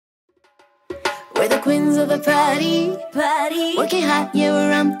We're the queens of the party, party. Working hard, yeah, we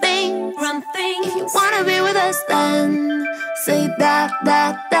run things, run things. If you wanna be with us, then say that,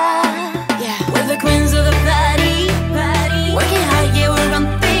 that, that. Yeah, we're the queens of the party, party. Working hard, yeah, we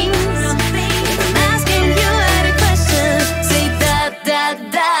run things, run things. If I'm asking you any questions, say that, that,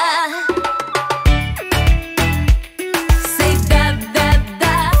 that. Say that, that,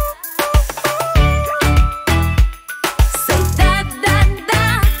 that. Say that, that,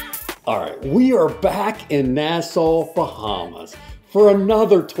 that. All right, we are back in Nassau, Bahamas for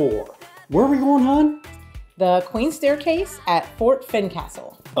another tour. Where are we going, hon? The Queen's Staircase at Fort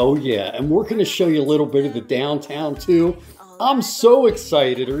Fincastle. Oh yeah, and we're gonna show you a little bit of the downtown too. I'm so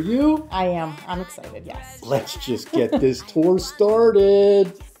excited, are you? I am. I'm excited, yes. Let's just get this tour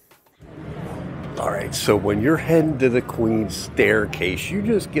started. All right, so when you're heading to the Queen's Staircase, you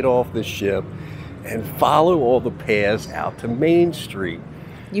just get off the ship and follow all the paths out to Main Street.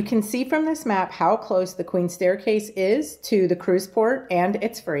 You can see from this map how close the Queen's Staircase is to the cruise port, and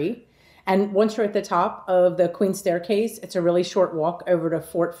it's free. And once you're at the top of the Queen's Staircase, it's a really short walk over to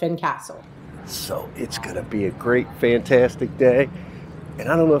Fort Fincastle. So it's gonna be a great, fantastic day. And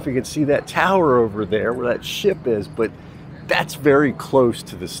I don't know if you can see that tower over there where that ship is, but that's very close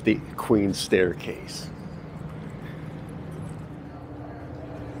to the Queen's Staircase.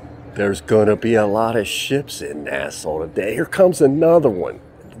 There's gonna be a lot of ships in Nassau today. Here comes another one.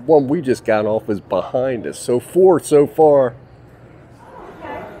 The one we just got off is behind us. So 4 so far.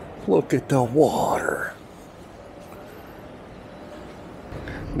 Look at the water.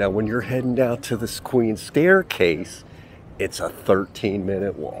 Now when you're heading down to this Queen's Staircase, it's a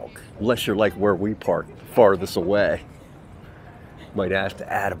 13-minute walk. Unless you're like where we park, farthest away. Might have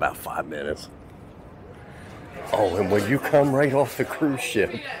to add about 5 minutes. Oh, and when you come right off the cruise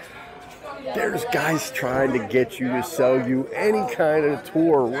ship, there's guys trying to get you to sell you any kind of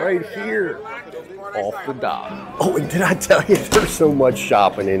tour right here off the dock. Oh, and did I tell you there's so much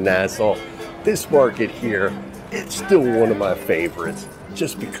shopping in Nassau? This market here, it's still one of my favorites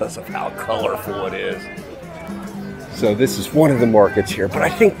just because of how colorful it is. So this is one of the markets here, but I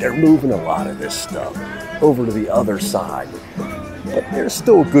think they're moving a lot of this stuff over to the other side. But there's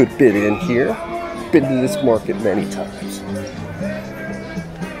still a good bit in here. Been to this market many times.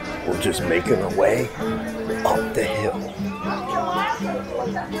 We're just making our way up the hill.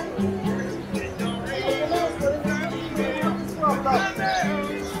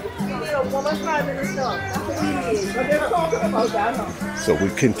 So we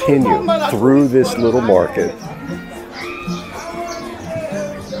continue through this little market.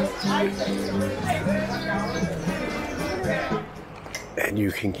 And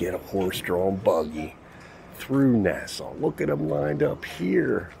you can get a horse-drawn buggy through Nassau. Look at them lined up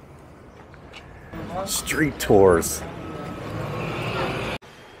here. Street tours.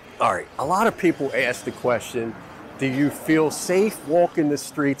 All right, a lot of people ask the question, do you feel safe walking the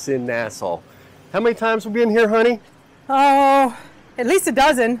streets in Nassau? How many times have we been here, honey? Oh, at least a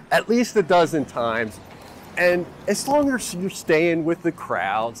dozen. At least a dozen times. And as long as you're staying with the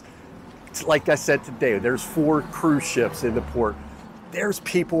crowds, it's like I said today, there's 4 cruise ships in the port. There's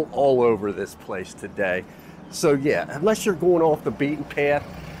people all over this place today. So yeah, unless you're going off the beaten path,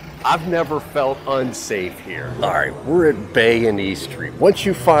 I've never felt unsafe here. All right, we're at Bay and E Street. Once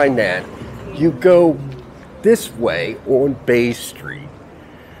you find that, you go this way on Bay Street,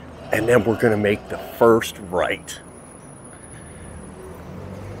 and then we're gonna make the first right.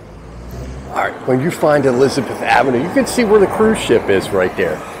 All right, when you find Elizabeth Avenue, you can see where the cruise ship is right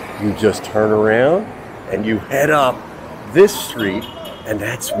there. You just turn around and you head up this street, and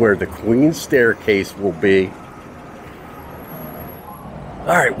that's where the Queen's Staircase will be.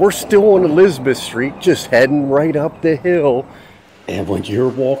 All right, we're still on Elizabeth Street, just heading right up the hill. And when you're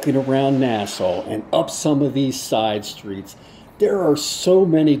walking around Nassau and up some of these side streets, there are so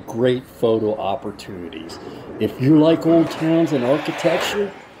many great photo opportunities. If you like old towns and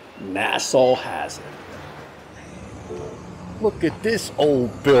architecture, Nassau has it. Look at this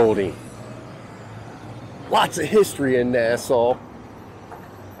old building. Lots of history in Nassau.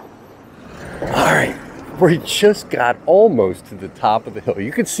 All right, we just got almost to the top of the hill.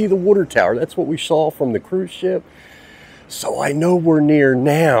 You can see the water tower. That's what we saw from the cruise ship. So I know we're near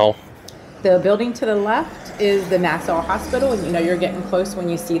now. The building to the left is the Nassau Hospital, and you know you're getting close when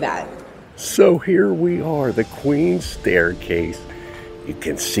you see that. So here we are, the Queen's Staircase. You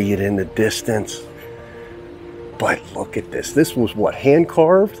can see it in the distance. But look at this. This was what, hand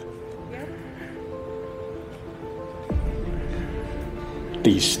carved?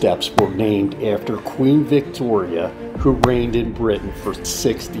 These steps were named after Queen Victoria, who reigned in Britain for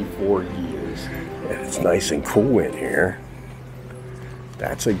 64 years. And it's nice and cool in here.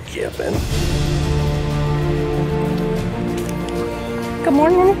 That's a given. Good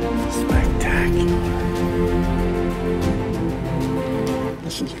morning. Spectacular.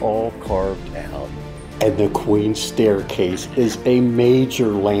 This is all carved out. And the Queen's Staircase is a major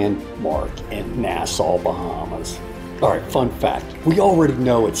landmark in Nassau, Bahamas. All right, fun fact. We already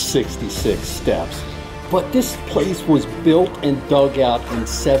know it's 66 steps, but this place was built and dug out in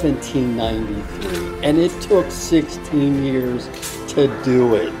 1793, and it took 16 years to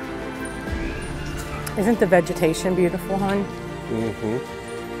do it. Isn't the vegetation beautiful, hon? Mm-hmm.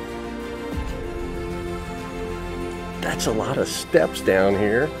 That's a lot of steps down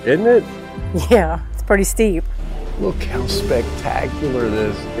here, isn't it? Yeah, it's pretty steep. Look how spectacular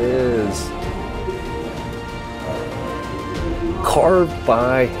this is. Carved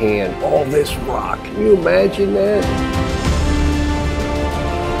by hand, all this rock. Can you imagine that?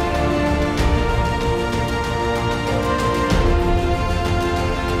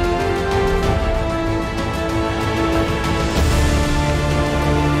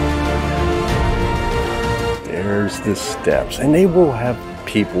 There's the steps, and they will have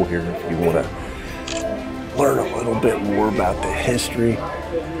people here if you want to learn a little bit more about the history,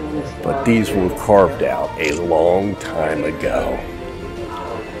 but these were carved out a long time ago.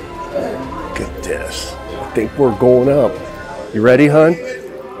 Look at this. I think we're going up. You ready, hon?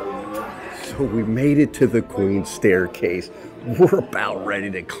 So we made it to the Queen's Staircase. We're about ready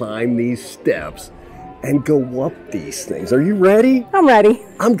to climb these steps and go up these things. Are you ready? I'm ready.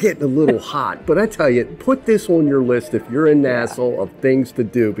 I'm getting a little hot, but I tell you, put this on your list if you're in Nassau of things to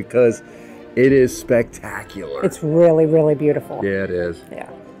do, because it is spectacular. It's really, really beautiful. Yeah, it is. Yeah.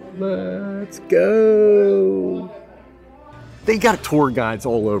 Let's go. They got tour guides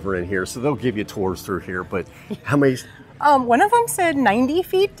all over in here, so they'll give you tours through here, but how many? One of them said 90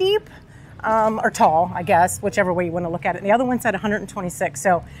 feet deep, or tall, I guess, whichever way you want to look at it. The other one said 126,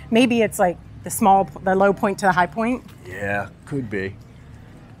 so maybe it's like the low point to the high point. Yeah, could be.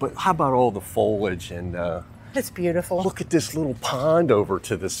 But how about all the foliage and it's beautiful. look at this little pond over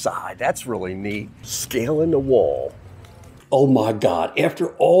to the side. That's really neat. Scaling the wall. Oh my God, after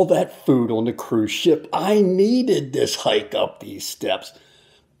all that food on the cruise ship, I needed this hike up these steps.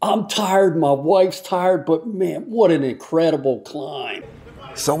 I'm tired, my wife's tired, but man, what an incredible climb.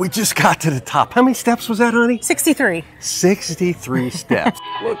 So we just got to the top. How many steps was that, honey? 63. 63 steps.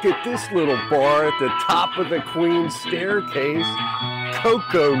 Look at this little bar at the top of the Queen's Staircase.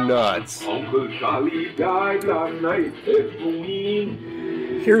 Cocoa nuts. Uncle Charlie died last night at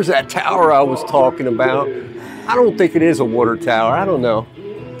Queen. Here's that tower I was talking about. I don't think it is a water tower. I don't know.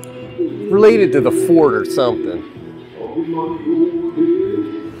 Related to the fort or something.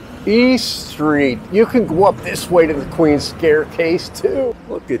 East Street. You can go up this way to the Queen's Staircase too.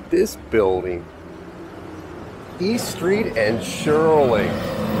 Look at this building. East Street and Shirley.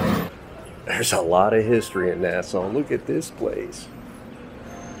 There's a lot of history in Nassau. Look at this place.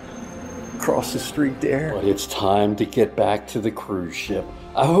 Across the street there. But it's time to get back to the cruise ship.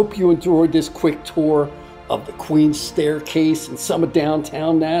 I hope you enjoyed this quick tour of the Queen's Staircase and some of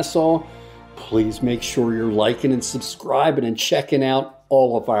downtown Nassau. Please make sure you're liking and subscribing and checking out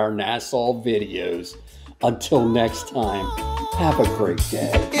all of our Nassau videos. Until next time, have a great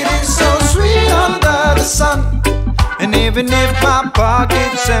day. It is so sweet under the sun, and even if my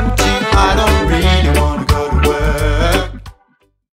pocket's empty, I don't really want to go to work.